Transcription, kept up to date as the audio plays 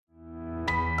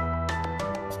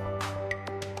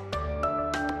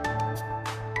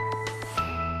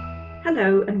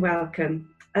Hello and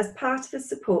welcome. As part of a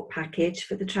support package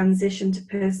for the transition to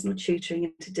personal tutoring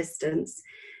and to distance,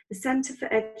 the Centre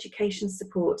for Education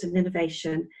Support and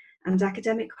Innovation and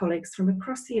academic colleagues from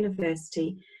across the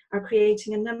university are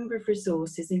creating a number of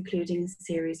resources, including a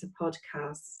series of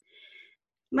podcasts.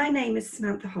 My name is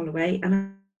Samantha Holloway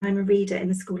and I'm a reader in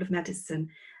the School of Medicine.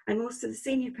 I'm also the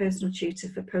Senior Personal Tutor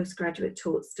for Postgraduate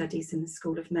Taught Studies in the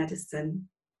School of Medicine.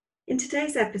 In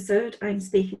today's episode, I'm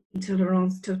speaking to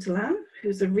Laurence Totelin,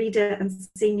 who's a reader and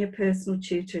senior personal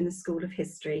tutor in the School of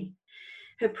History.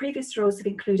 Her previous roles have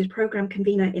included programme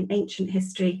convener in ancient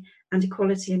history and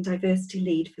equality and diversity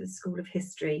lead for the School of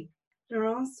History.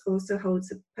 Laurence also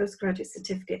holds a postgraduate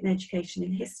certificate in education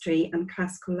in history and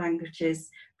classical languages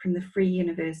from the Free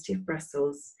University of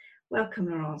Brussels. Welcome,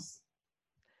 Laurence.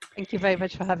 Thank you very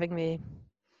much for having me.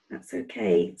 That's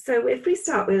okay. So if we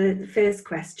start with the first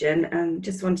question,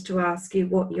 just wanted to ask you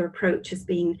what your approach has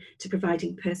been to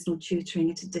providing personal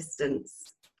tutoring at a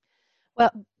distance.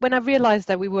 Well, when I realized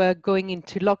that we were going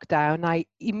into lockdown, I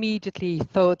immediately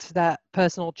thought that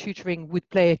personal tutoring would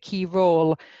play a key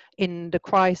role in the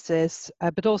crisis,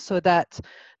 but also that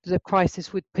the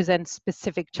crisis would present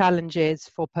specific challenges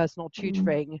for personal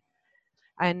tutoring.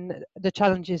 And the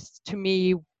challenges to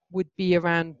me would be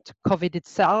around COVID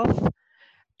itself,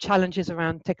 challenges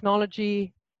around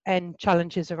technology, and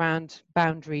challenges around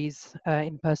boundaries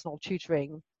in personal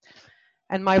tutoring.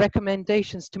 And my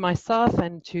recommendations to myself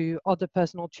and to other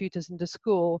personal tutors in the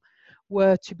school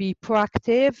were to be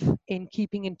proactive in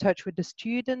keeping in touch with the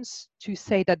students, to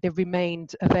say that they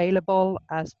remained available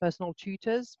as personal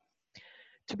tutors,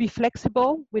 to be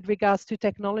flexible with regards to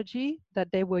technology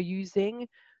that they were using,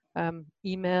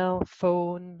 email,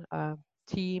 phone,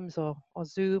 Teams or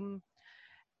Zoom,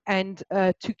 and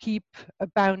to keep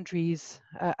boundaries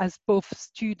as both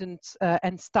students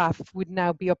and staff would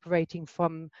now be operating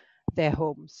from their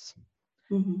homes.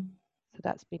 So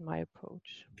that's been my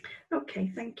approach.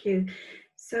 Okay, thank you.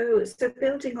 So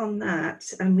building on that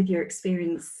and with your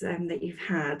experience that you've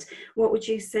had, what would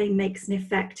you say makes an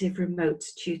effective remote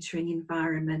tutoring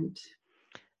environment?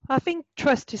 I think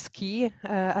trust is key,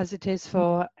 as it is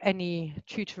for any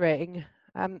tutoring.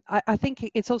 I think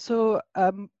it's also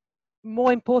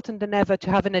more important than ever to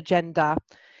have an agenda,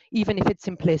 even if it's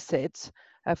implicit,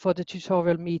 for the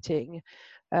tutorial meeting,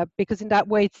 because in that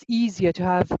way it's easier to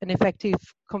have an effective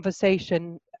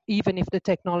conversation, even if the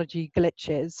technology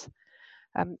glitches.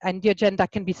 And the agenda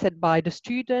can be set by the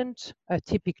student,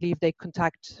 typically if they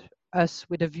contact us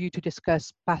with a view to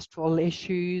discuss pastoral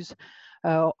issues,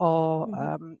 or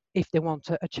if they want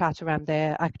a chat around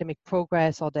their academic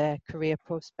progress or their career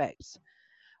prospects.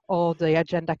 Or the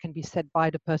agenda can be set by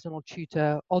the personal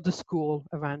tutor or the school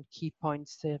around key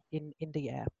points in the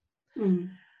year.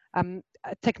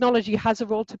 Technology has a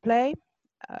role to play,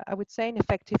 I would say, in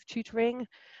effective tutoring,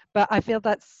 but I feel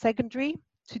that's secondary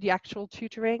to the actual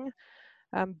tutoring,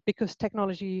 because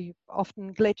technology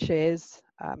often glitches.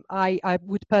 I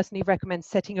would personally recommend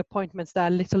setting appointments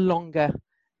that are a little longer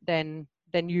than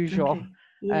usual. Okay.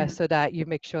 Yeah. So that you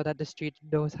make sure that the student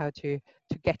knows how to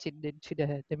get into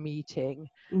the meeting,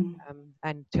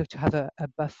 and to have a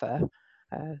buffer.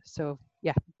 So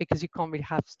yeah, because you can't really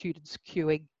have students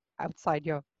queuing outside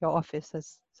your office,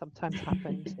 as sometimes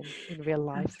happens in real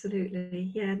life.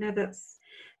 Absolutely. Yeah, no,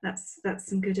 that's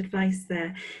some good advice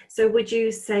there. So would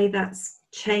you say that's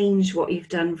changed what you've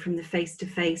done from the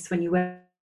face-to-face when you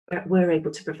were able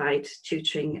to provide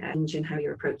tutoring, and how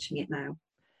you're approaching it now?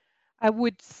 I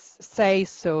would say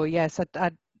so, yes.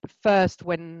 At first,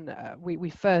 when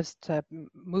we first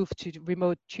moved to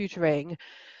remote tutoring,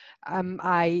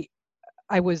 I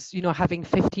was, having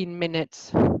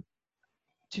 15-minute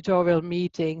tutorial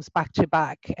meetings back to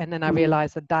back, and then I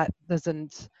realized that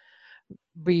doesn't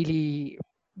really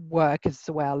work as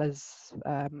well as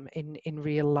in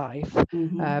real life,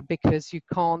 because you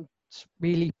can't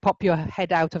really pop your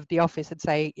head out of the office and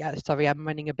say, yeah, sorry, I'm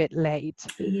running a bit late.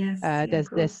 Yes,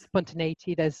 there's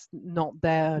spontaneity, there's not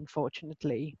there,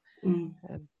 unfortunately.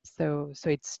 So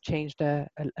it's changed a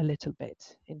little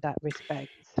bit in that respect.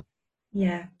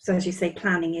 Yeah, so as you say,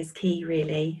 planning is key,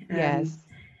 really. Yes.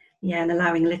 Yeah, and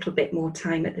allowing a little bit more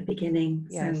time at the beginning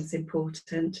sounds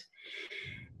important.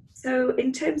 So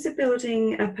in terms of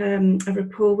building up a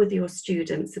rapport with your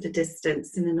students at a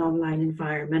distance in an online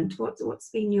environment, what's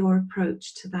been your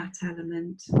approach to that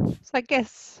element? So I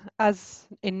guess, as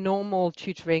in normal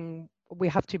tutoring, we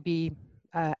have to be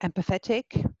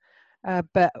empathetic,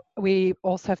 but we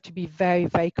also have to be very,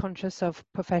 very conscious of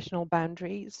professional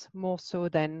boundaries, more so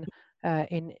than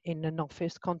in an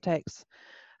office context.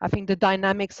 I think the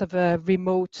dynamics of a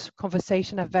remote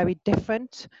conversation are very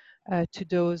different to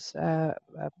those that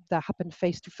happen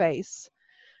face-to-face.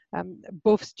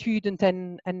 Both student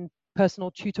and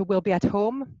personal tutor will be at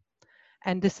home,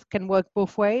 and this can work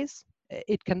both ways.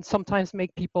 It can sometimes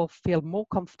make people feel more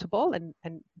comfortable,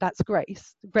 and that's great.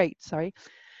 Sorry.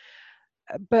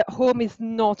 But home is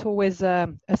not always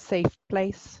a safe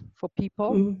place for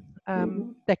people.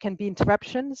 There can be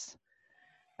interruptions.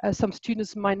 Some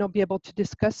students might not be able to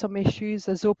discuss some issues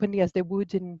as openly as they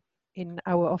would in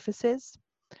our offices.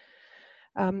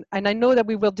 And I know that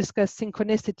we will discuss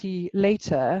synchronicity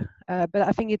later, but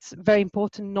I think it's very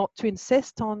important not to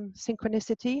insist on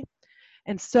synchronicity,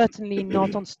 and certainly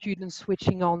not on students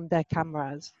switching on their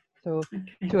cameras. So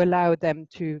to allow them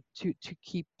to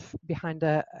keep behind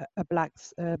a black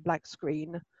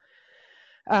screen.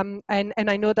 And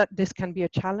I know that this can be a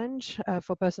challenge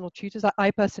for personal tutors.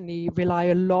 I personally rely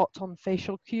a lot on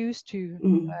facial cues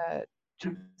to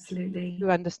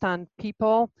understand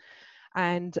people.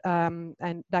 And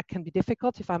that can be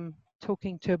difficult if I'm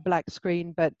talking to a black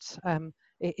screen, but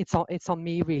it's on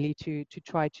me really to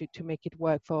try to make it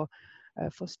work for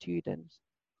students.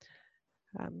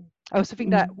 I also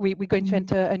think that we're going to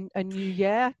enter a new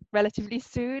year relatively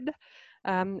soon,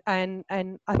 and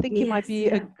I think it might be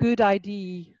a good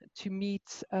idea to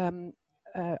meet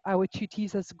our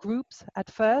tutees as groups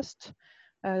at first.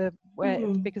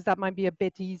 Because that might be a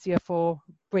bit easier for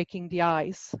breaking the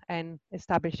ice and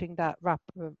establishing that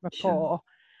rapport,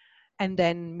 and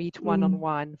then meet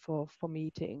one-on-one for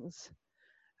meetings.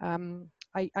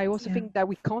 I also think that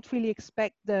we can't really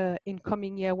expect the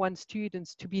incoming year one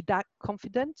students to be that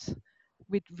confident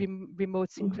with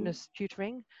remote synchronous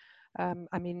tutoring.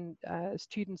 I mean,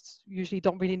 students usually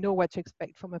don't really know what to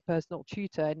expect from a personal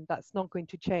tutor, and that's not going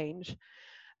to change.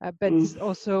 But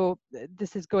also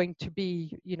this is going to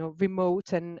be,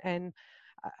 remote, and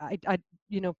I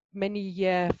many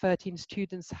year 13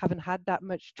 students haven't had that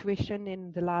much tuition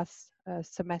in the last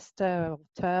semester or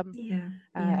term,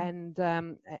 and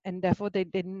therefore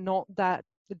they're not that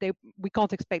we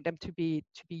can't expect them to be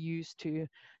used to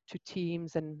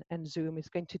Teams and Zoom. It's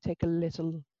going to take a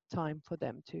little time for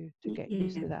them to get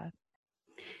used to that.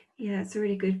 Yeah, it's a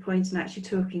really good point. And actually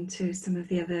talking to some of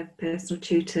the other personal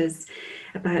tutors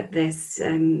about this,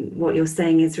 what you're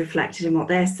saying is reflected in what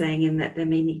they're saying, in that they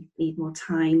may need more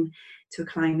time to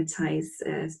acclimatise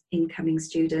incoming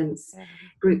students.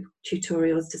 Group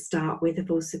tutorials to start with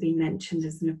have also been mentioned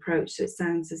as an approach. So it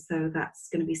sounds as though that's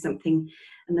going to be something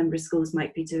a number of schools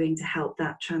might be doing to help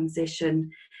that transition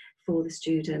for the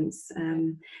students.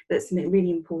 But some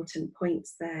really important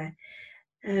points there.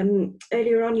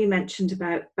 Earlier on you mentioned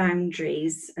about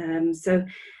boundaries, so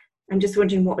I'm just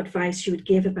wondering what advice you would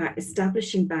give about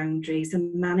establishing boundaries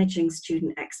and managing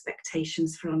student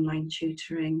expectations for online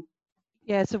tutoring.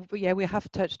 Yeah, so we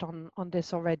have touched on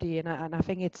this already, and I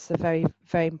think it's a very,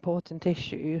 very important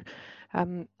issue.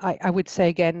 I would say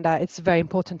again that it's very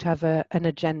important to have an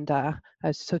agenda,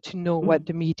 so to know what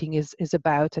the meeting is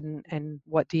about and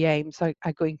what the aims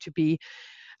are going to be.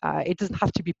 It doesn't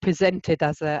have to be presented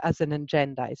as an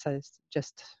agenda. It's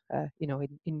just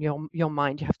in your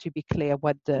mind. You have to be clear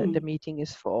what the meeting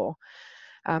is for.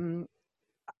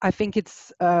 I think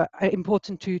it's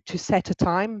important to set a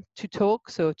time to talk.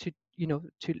 So to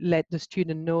let the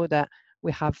student know that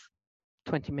we have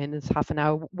 20 minutes, half an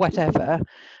hour, whatever.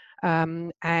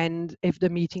 And if the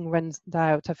meeting runs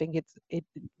out, I think it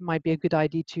might be a good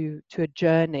idea to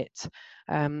adjourn it.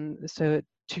 So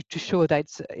to show that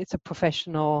it's a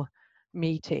professional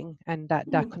meeting, and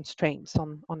that constraints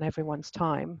on everyone's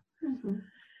time.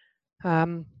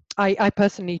 I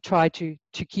personally try to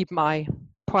keep my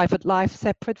private life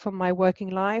separate from my working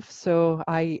life. So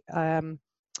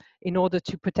in order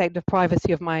to protect the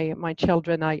privacy of my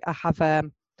children, I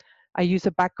use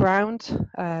a background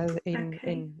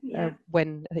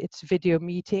when it's video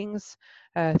meetings.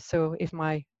 So if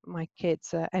my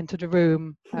kids enter the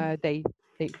room, they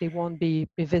won't be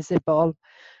visible.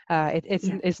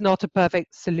 It's not a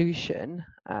perfect solution,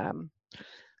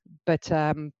 but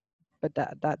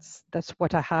that's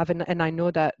what I have, and I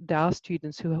know that there are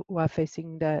students who are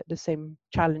facing the same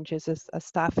challenges as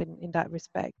staff in that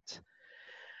respect.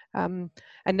 And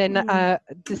then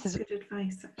this is good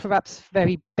advice, perhaps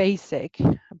very basic,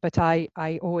 but I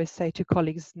always say to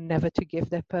colleagues never to give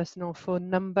their personal phone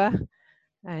number,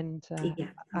 and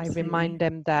I remind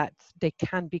them that they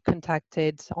can be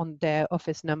contacted on their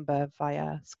office number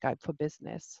via Skype for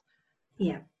Business.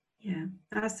 Yeah,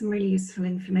 that's some really useful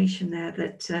information there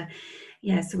that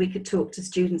Yeah, so we could talk to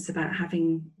students about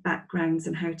having backgrounds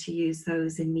and how to use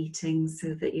those in meetings,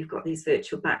 so that you've got these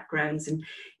virtual backgrounds and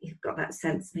you've got that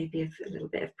sense maybe of a little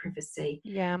bit of privacy.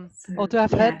 Yeah, So although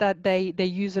I've heard yeah, that they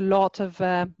use a lot of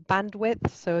bandwidth,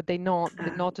 so they're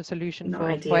not a solution not for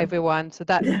ideal. everyone. So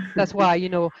that's why,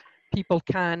 people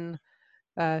can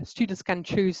students can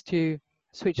choose to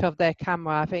switch off their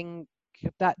camera. I think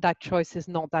that choice is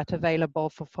not that available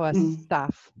for us Mm,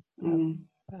 staff. mm.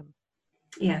 Um,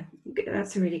 Yeah,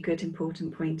 that's a really good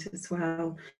important point as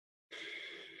well.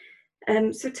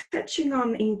 So touching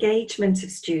on engagement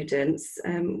of students,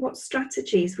 what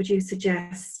strategies would you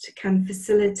suggest can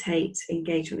facilitate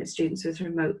engagement of students with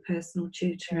remote personal yeah.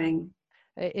 tutoring?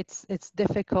 It's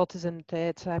difficult, isn't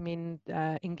it? I mean,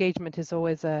 engagement is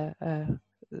always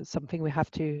something we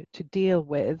have to deal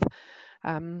with.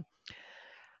 Um,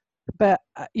 but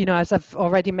as I've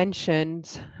already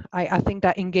mentioned, I think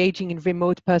that engaging in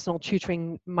remote personal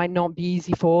tutoring might not be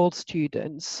easy for all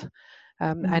students.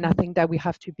 And I think that we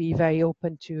have to be very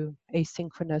open to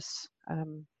asynchronous,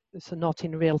 so not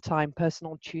in real time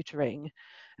personal tutoring,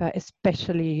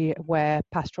 especially where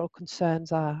pastoral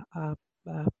concerns are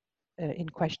in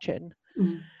question.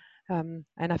 Mm.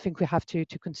 And I think we have to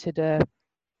consider,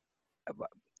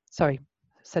 sorry,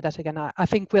 say that again. I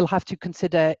think we'll have to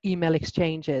consider email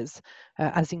exchanges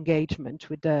as engagement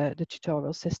with the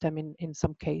tutorial system in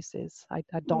some cases. I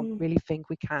don't Mm. really think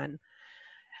we can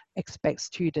expect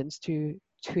students to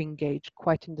engage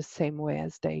quite in the same way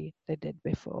as they did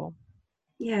before.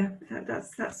 Yeah,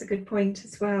 that's a good point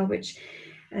as well, which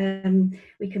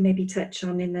we can maybe touch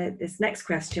on in this next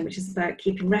question, which is about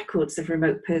keeping records of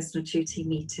remote personal tutoring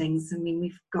meetings. I mean,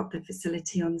 we've got the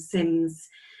facility on Sims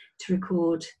to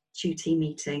record tutoring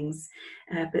meetings,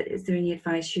 but is there any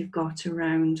advice you've got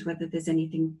around whether there's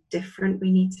anything different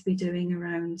we need to be doing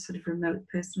around sort of remote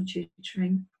personal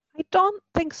tutoring? I don't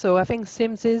think so. I think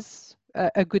Sims is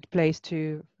a good place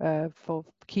to for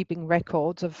keeping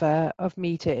records of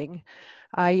meeting.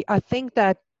 I think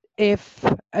that if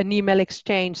an email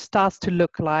exchange starts to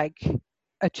look like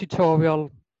a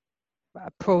tutorial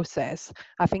process,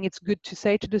 I think it's good to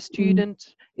say to the Mm.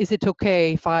 student, is it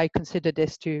okay if I consider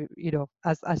this to,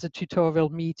 as a tutorial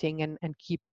meeting, and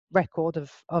keep record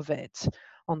of it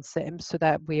on Sims, so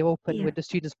that we're open Yeah, with the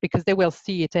students, because they will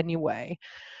see it anyway.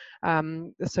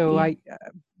 So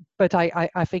yeah,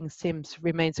 I think Sims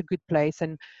remains a good place,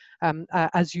 and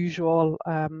as usual,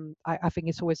 I think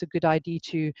it's always a good idea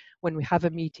to, when we have a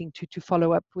meeting, to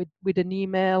follow up with an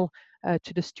email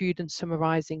to the students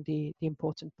summarizing the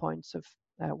important points of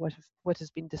what has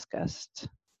been discussed.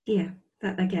 yeah.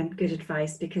 That again, good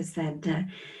advice, because then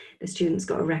the students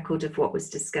got a record of what was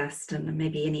discussed and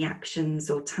maybe any actions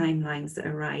or timelines that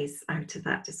arise out of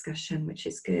that discussion, which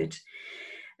is good.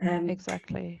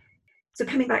 Exactly. So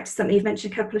coming back to something you've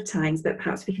mentioned a couple of times, but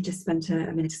perhaps we can just spend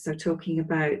a minute or so talking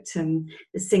about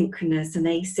the synchronous and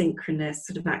asynchronous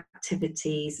sort of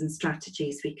activities and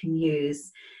strategies we can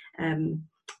use.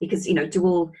 Because, do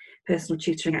all personal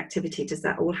tutoring activity, does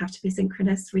that all have to be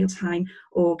synchronous, real time,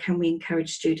 or can we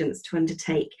encourage students to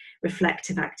undertake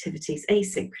reflective activities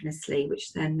asynchronously,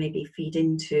 which then maybe feed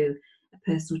into a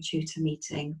personal tutor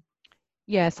meeting?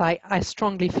 Yes, I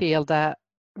strongly feel that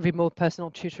remote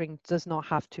personal tutoring does not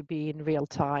have to be in real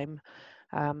time.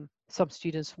 Some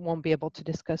students won't be able to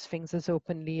discuss things as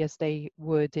openly as they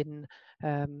would in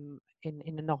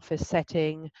an office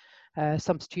setting.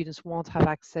 Some students won't have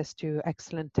access to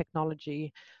excellent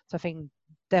technology. So I think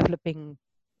developing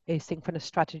asynchronous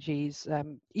strategies,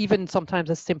 even sometimes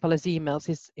as simple as emails,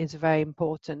 is very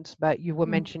important. But you were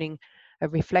Mm. mentioning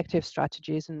reflective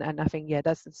strategies, and I think, yeah,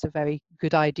 that's a very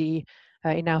good idea.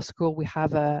 In our school, we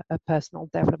have a personal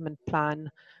development plan,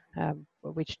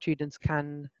 which students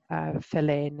can fill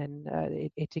in, and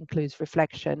it includes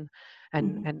reflection,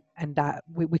 and Mm. and that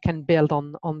we can build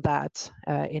on that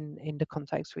in the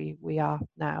context we are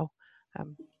now.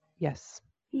 Yes.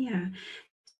 Yeah.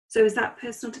 So is that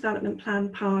personal development plan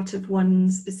part of one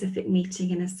specific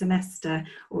meeting in a semester,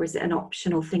 or is it an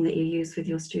optional thing that you use with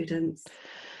your students?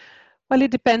 Well,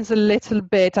 it depends a little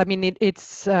bit. I mean, it's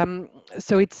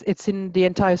so it's in the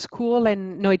entire school,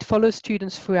 and no, it follows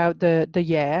students throughout the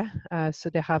year. So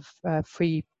they have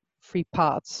three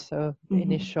parts: so Mm-hmm.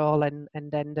 initial, and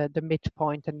then the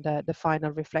midpoint, and the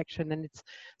final reflection. And it's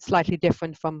slightly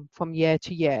different from year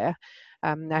to year,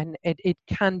 and it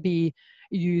can be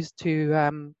used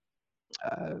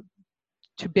uh,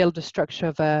 to build a structure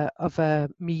of a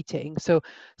meeting. So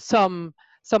some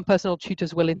personal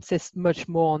tutors will insist much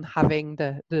more on having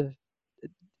the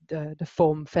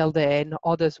form filled in.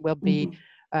 Others will be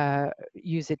Mm-hmm.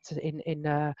 use it in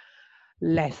a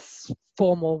less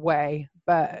formal way.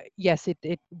 but yes,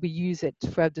 we use it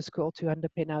throughout the school to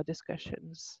underpin our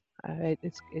discussions.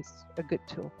 It's a good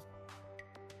tool.